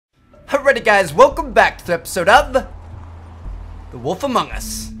Alrighty guys, welcome back to the episode of The Wolf Among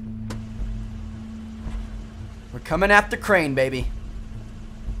Us. We're coming after Crane, baby.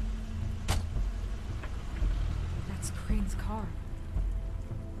 That's Crane's car.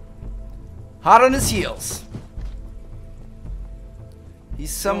 Hot on his heels.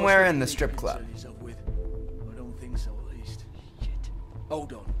 He's somewhere in the strip club. I don't think so, at least. Shit.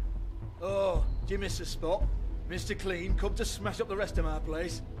 Hold on. Oh, do you miss a spot? Mr. Clean, come to smash up the rest of my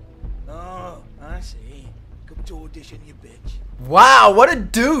place. Oh, I see. Come to audition, you bitch. Wow, what a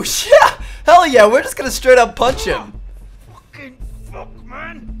douche. Yeah, hell yeah, we're just gonna straight up punch him. Fucking fuck,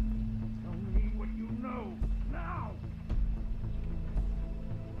 man. Tell me what you know, now.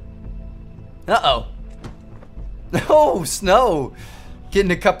 Uh-oh. Oh, Snow.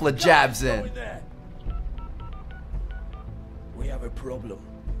 Getting a couple of jabs in. We have a problem.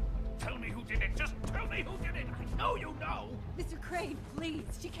 Tell me who did it. Just tell me who did it. I know you know. Mr. Crane, please.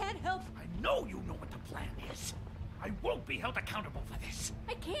 She can't help. I know you know what the plan is. I won't be held accountable for this.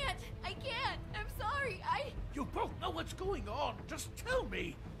 I can't. I'm sorry. You both know what's going on. Just tell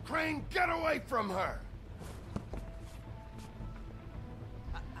me. Crane, get away from her!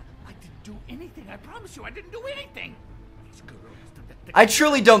 I didn't do anything. I promise you, I didn't do anything. These girls, I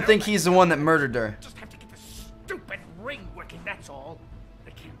truly don't think he's the one that murdered her. Just have to get the stupid ring working, that's all.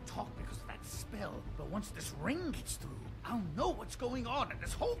 They can't talk because of that spell. But once this ring gets through, I'll know what's going on and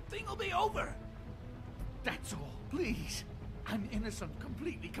this whole thing will be over. That's all. Please. I'm innocent.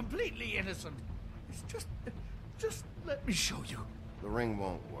 Completely innocent. It's just let me show you. The ring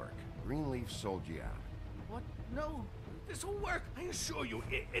won't work. Greenleaf sold you out. What? No. This will work. I assure you.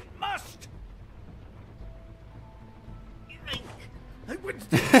 It must. I wouldn't.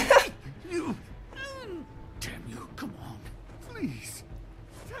 You. Damn you. Come on. Please.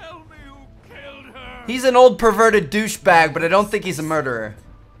 Tell me who killed her. He's an old perverted douchebag, but I don't think he's a murderer.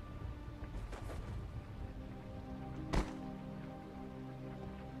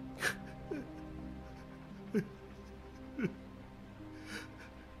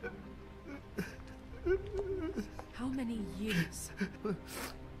 How many years?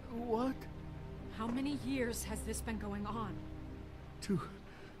 What? How many years has this been going on? Too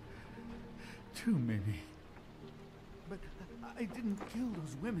many. But I didn't kill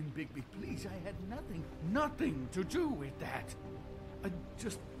those women, Bigby. Please, I had nothing to do with that.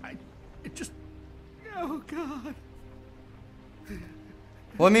 It just, oh God.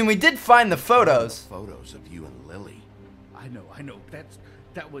 Well, I mean, we did find the photos. Photos of you and Lily. I know.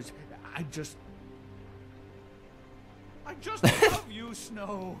 That was, I just love you,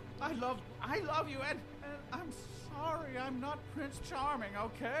 Snow. I love you, and I'm sorry I'm not Prince Charming,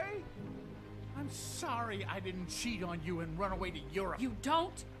 okay? I'm sorry I didn't cheat on you and run away to Europe. You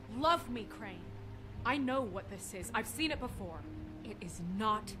don't love me, Crane. I know what this is. I've seen it before. It is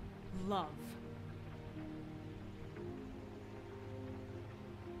not love.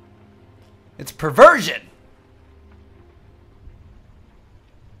 It's perversion.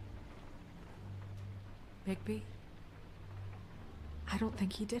 Bigby, I don't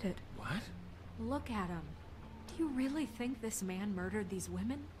think he did it. What? Look at him. Do you really think this man murdered these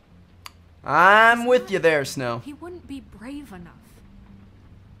women? I'm with you there, Snow. He wouldn't be brave enough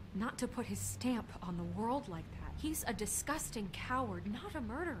not to put his stamp on the world like that. He's a disgusting coward, not a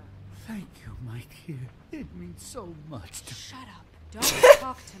murderer. Thank you, my dear. It means so much to... Shut up. Don't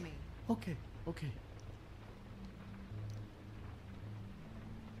talk to me. Okay.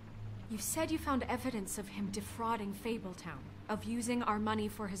 You said you found evidence of him defrauding Fabletown, of using our money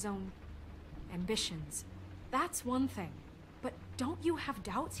for his own ambitions. That's one thing. But don't you have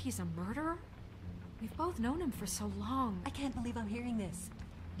doubts he's a murderer? We've both known him for so long. I can't believe I'm hearing this.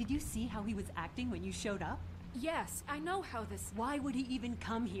 Did you see how he was acting when you showed up? Yes, I know how this... Why would he even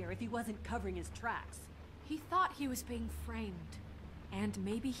come here if he wasn't covering his tracks? He thought he was being framed. And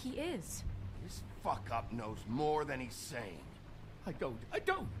maybe he is. This fuck-up knows more than he's saying. I don't.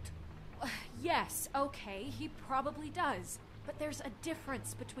 Yes, okay, he probably does. But there's a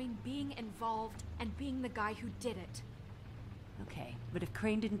difference between being involved and being the guy who did it. Okay, but if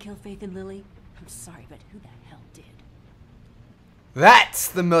Crane didn't kill Faith and Lily, I'm sorry, but who the hell did? That's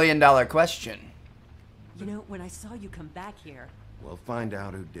the million-dollar question. You know, when I saw you come back here... We'll find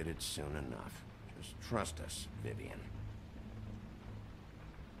out who did it soon enough. Just trust us, Vivian.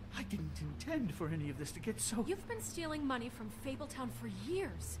 I didn't intend for any of this to get so... You've been stealing money from Fabletown for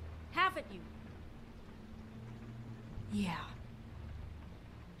years, haven't you? Yeah.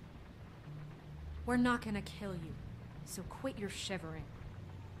 We're not gonna kill you, so quit your shivering.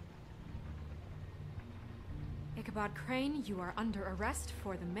 Ichabod Crane, you are under arrest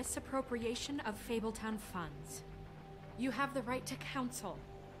for the misappropriation of Fabletown funds. You have the right to counsel,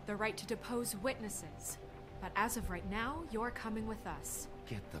 the right to depose witnesses. But as of right now, you're coming with us.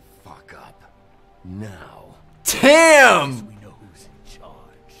 Get the fuck up. Now. Damn! We know who's in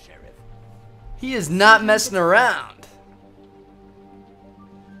charge, Sheriff. He is not messing around.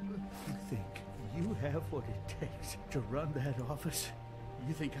 You think you have what it takes to run that office?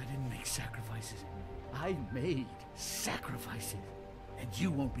 You think I didn't make sacrifices? I made sacrifices. And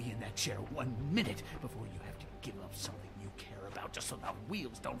you won't be in that chair 1 minute before you have to give up something you care about just so the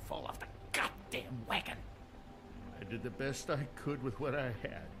wheels don't fall off the goddamn wagon. I did the best I could with what I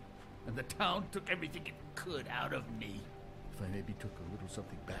had. And the town took everything it could out of me. If I maybe took a little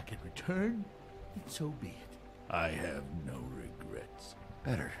something back in return, then so be it. I have no regrets.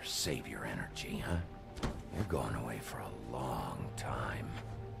 Better save your energy, huh? You're going away for a long time.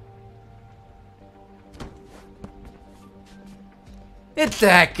 Get the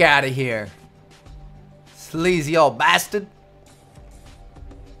heck out of here. Sleazy old bastard.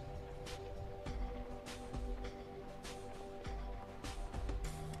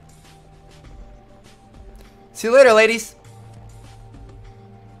 See you later, ladies.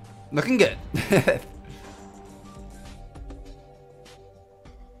 Looking good.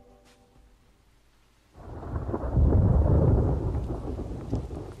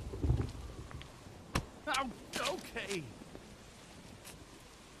 Oh, okay.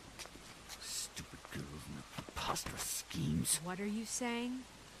 Stupid girls and their preposterous schemes. What are you saying?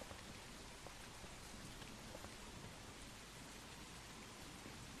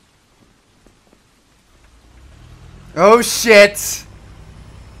 Oh shit!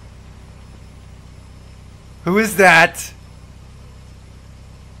 Who is that?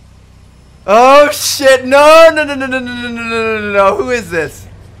 Oh shit! No! No! No! No! No! No! No! No! No! No! Who is this?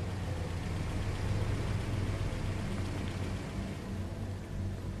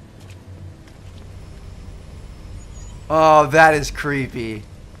 Oh, that is creepy.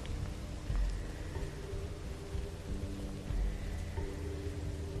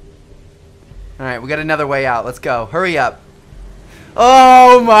 Alright, we got another way out. Let's go. Hurry up.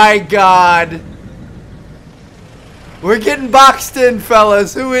 Oh my god. We're getting boxed in,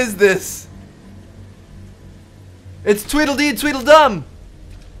 fellas. Who is this? It's Tweedledee and Tweedledum.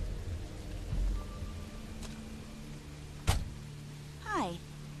 Hi.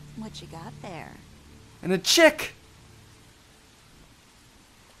 What you got there? And a chick.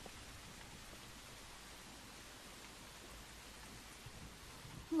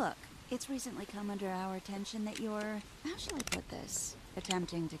 Look, it's recently come under our attention that you're, how shall I put this,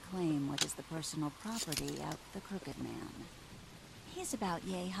 attempting to claim what is the personal property of the Crooked Man. He's about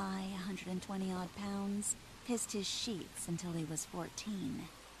yay high, 120 odd pounds, pissed his sheets until he was 14.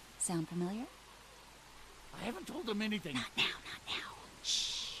 Sound familiar? I haven't told them anything. Not now, not now.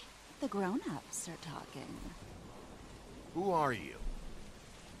 Shh. The grown-ups are talking. Who are you?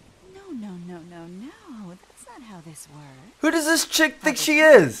 No. That's not how this works. Who does this chick think How she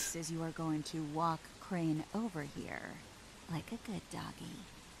this is? works you are going to walk Crane over here, like a good doggy.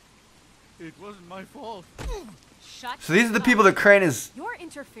 It wasn't my fault. Shut So these are the up. people that Crane is You're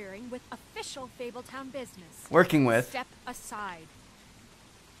interfering with official Fabletown business. working with. Step aside.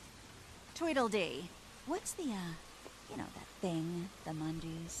 Tweedledee. What's the, you know, that thing the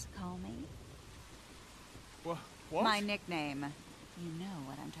Mundys call me? What? My nickname. You know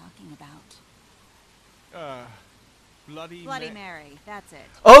what I'm talking about. Bloody Mary, that's it.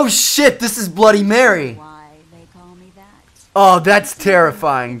 Oh shit, this is Bloody Mary. Why they call me that? Oh, that's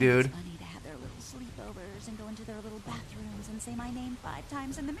terrifying, dude. It's funny to have their little sleepovers and go into their little bathrooms and say my name 5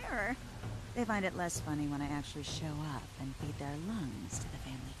 times in the mirror. They find it less funny when I actually show up and feed their lungs to the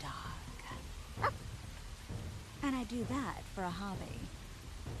family dog. And I do that for a hobby.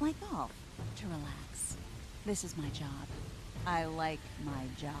 Like golf, to relax. This is my job. I like my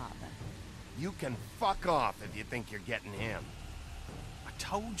job. You can fuck off if you think you're getting him. I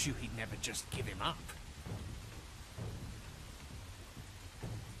told you he'd never just give him up.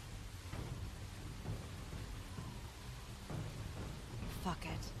 Fuck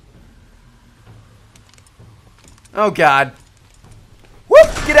it. Oh god. Whoop!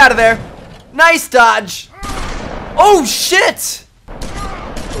 Get out of there. Nice dodge. Oh shit!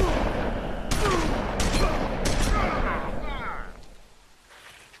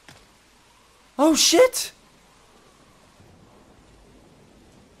 Oh shit!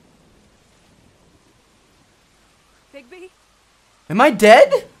 Bigby? Am I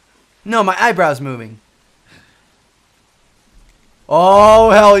dead? No, my eyebrow's moving.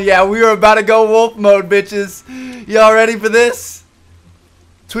 Oh hell yeah, we are about to go wolf mode, bitches. Y'all ready for this?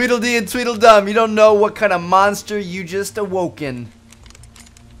 Tweedledee and Tweedledum, you don't know what kind of monster you just awoken.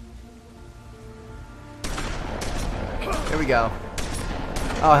 Here we go.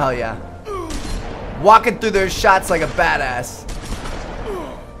 Oh, hell yeah. Walking through their shots like a badass.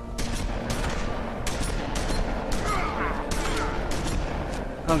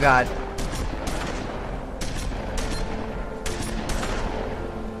 Oh, God.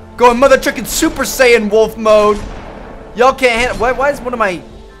 Going mother trucking Super Saiyan Wolf mode. Y'all can't handle. Why is one of my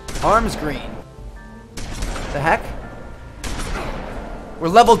arms green? The heck? We're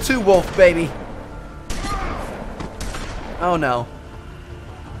level 2 Wolf, baby. Oh no.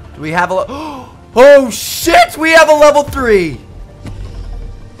 Do we have a oh shit! We have a level 3!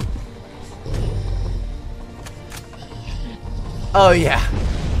 Oh yeah.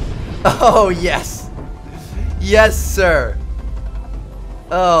 Oh yes. Yes, sir.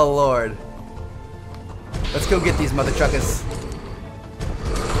 Oh lord. Let's go get these mother truckers.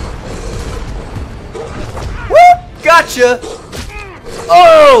 Whoop! Gotcha!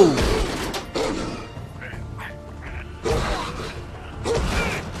 Oh!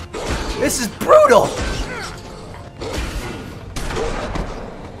 This is brutal!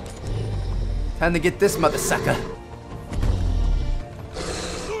 Time to get this mother sucker.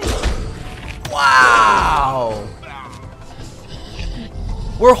 Wow!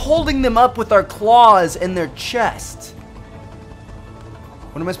 We're holding them up with our claws in their chest.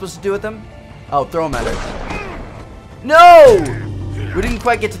 What am I supposed to do with them? Oh, throw them at her. No! We didn't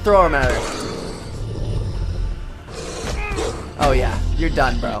quite get to throw them at her. Oh yeah, you're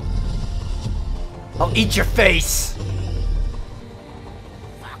done, bro. I'll eat your face.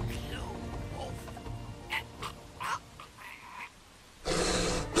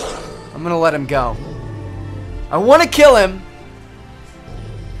 I'm gonna let him go. I want to kill him,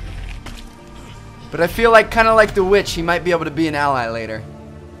 but I feel like, kind of like the witch, he might be able to be an ally later.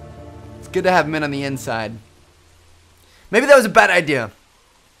 It's good to have men on the inside. Maybe that was a bad idea.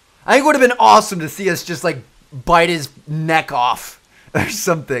 I think it would have been awesome to see us just like bite his neck off or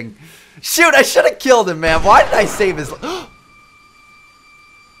something. Shoot, I should have killed him, man. Why did I save his life?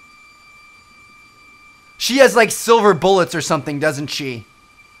 She has like silver bullets or something, doesn't she?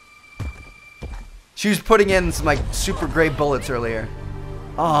 She was putting in some like super great bullets earlier.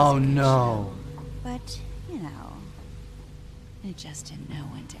 Oh no. But, you know, it just didn't know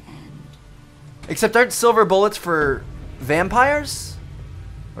when to end. Except aren't silver bullets for vampires?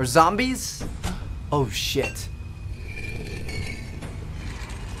 Or zombies? Oh shit.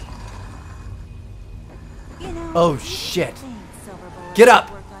 You know, Oh shit. think silver bullets Get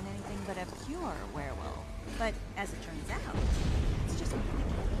up! work on anything but a pure werewolf. But as it turns out, it's just one of the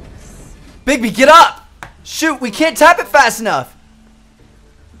case. Bigby, get up! Shoot, we can't tap it fast enough.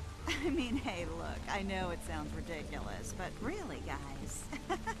 I mean, hey, look, I know it sounds ridiculous, but really, guys,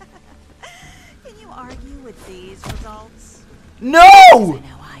 can you argue with these results? No! I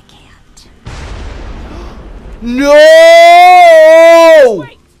know I can't. No!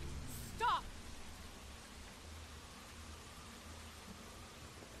 Wait! Stop!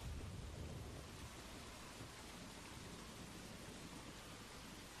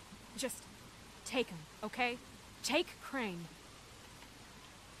 Just take him, okay? Take Crane.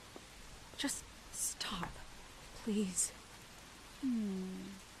 Just stop, please.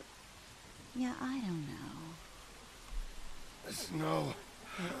 Yeah, I don't know. Snow.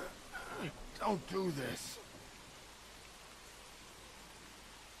 Don't do this.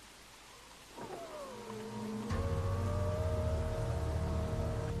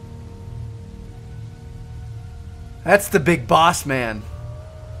 That's the big boss man.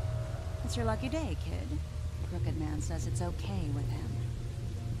 It's your lucky day, kid. Crooked Man says it's okay with him.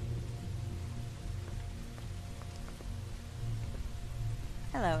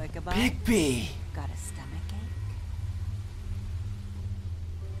 Hello, Ichabod. Bigby. Got a stomachache?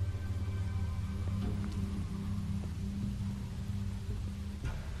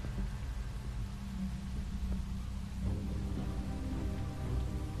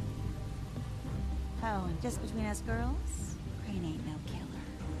 Oh, and just between us girls, Crane ain't no killer.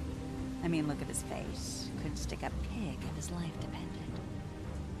 I mean, look at his face. Could stick a pig if his life depended.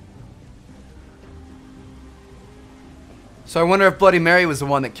 So I wonder if Bloody Mary was the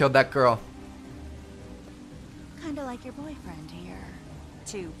one that killed that girl. Kinda like your boyfriend here.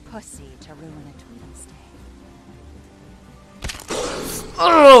 Too pussy to ruin a Tweedle stay.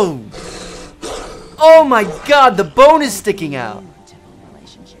 Oh! Oh my god, the bone is sticking out. Beautiful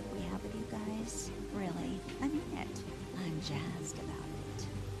relationship we have with you guys. Really, I mean it. I'm jazzed about it.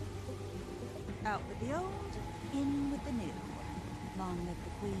 Out with the old, in with the new. Long live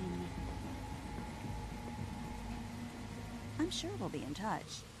the Queen. I'm sure we'll be in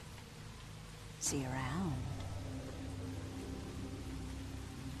touch. See you around.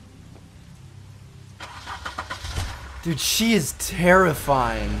 Dude, she is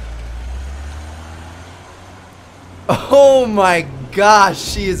terrifying. Oh my gosh,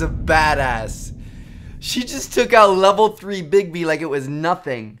 she is a badass. She just took out level 3 Bigby like it was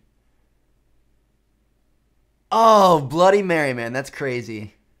nothing. Oh, Bloody Mary, man. That's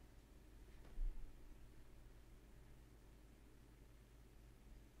crazy.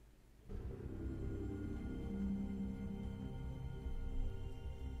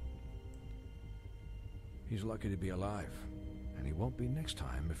 He's lucky to be alive. And he won't be next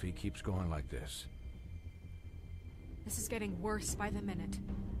time if he keeps going like this. This is getting worse by the minute.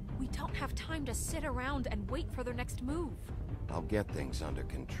 We don't have time to sit around and wait for their next move. I'll get things under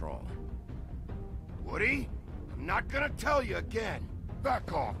control. Woody? I'm not gonna tell you again.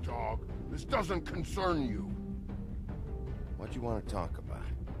 Back off, dog. This doesn't concern you. What do you want to talk about?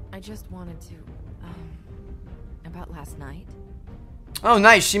 I just wanted to, about last night. Oh,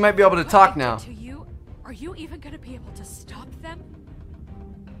 nice. She might be able to talk now. To you, are you even gonna be able to stop them?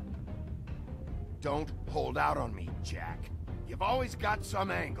 Don't hold out on me, Jack. You've always got some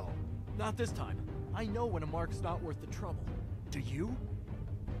angle. Not this time. I know when a mark's not worth the trouble. Do you?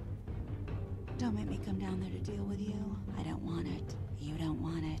 Don't make me come down there to deal with you. I don't want it. You don't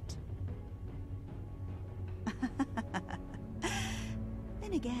want it.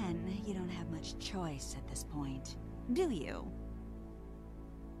 Then again, you don't have much choice at this point, do you?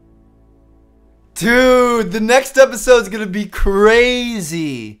 Dude, the next episode's gonna be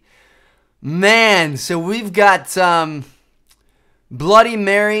crazy. Man, so we've got Bloody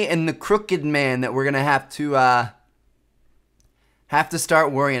Mary and the Crooked Man that we're gonna have to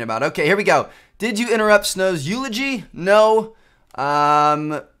start worrying about. Okay, here we go. Did you interrupt Snow's eulogy? No.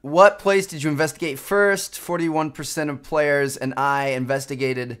 What place did you investigate first? 41% of players and I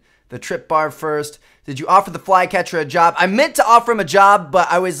investigated the trip bar first. Did you offer the flycatcher a job? I meant to offer him a job, but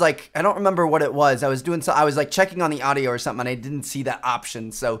I was like, I don't remember what it was. I was doing so. I was like checking on the audio or something, and I didn't see that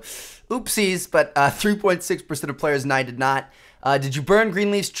option. So, oopsies. But 3.6% of players and I did not. Did you burn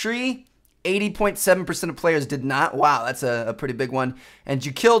Greenleaf's tree? 80.7% of players did not. Wow, that's a pretty big one. And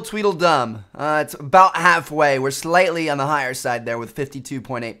you killed Tweedledum. It's about halfway. We're slightly on the higher side there with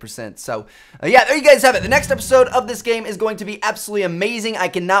 52.8%. So, yeah, there you guys have it. The next episode of this game is going to be absolutely amazing. I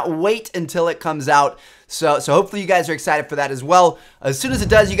cannot wait until it comes out. So hopefully you guys are excited for that as well. As soon as it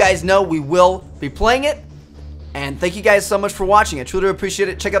does, you guys know we will be playing it. And thank you guys so much for watching. I truly appreciate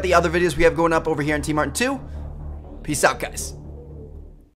it. Check out the other videos we have going up over here on Team Martin 2. Peace out, guys.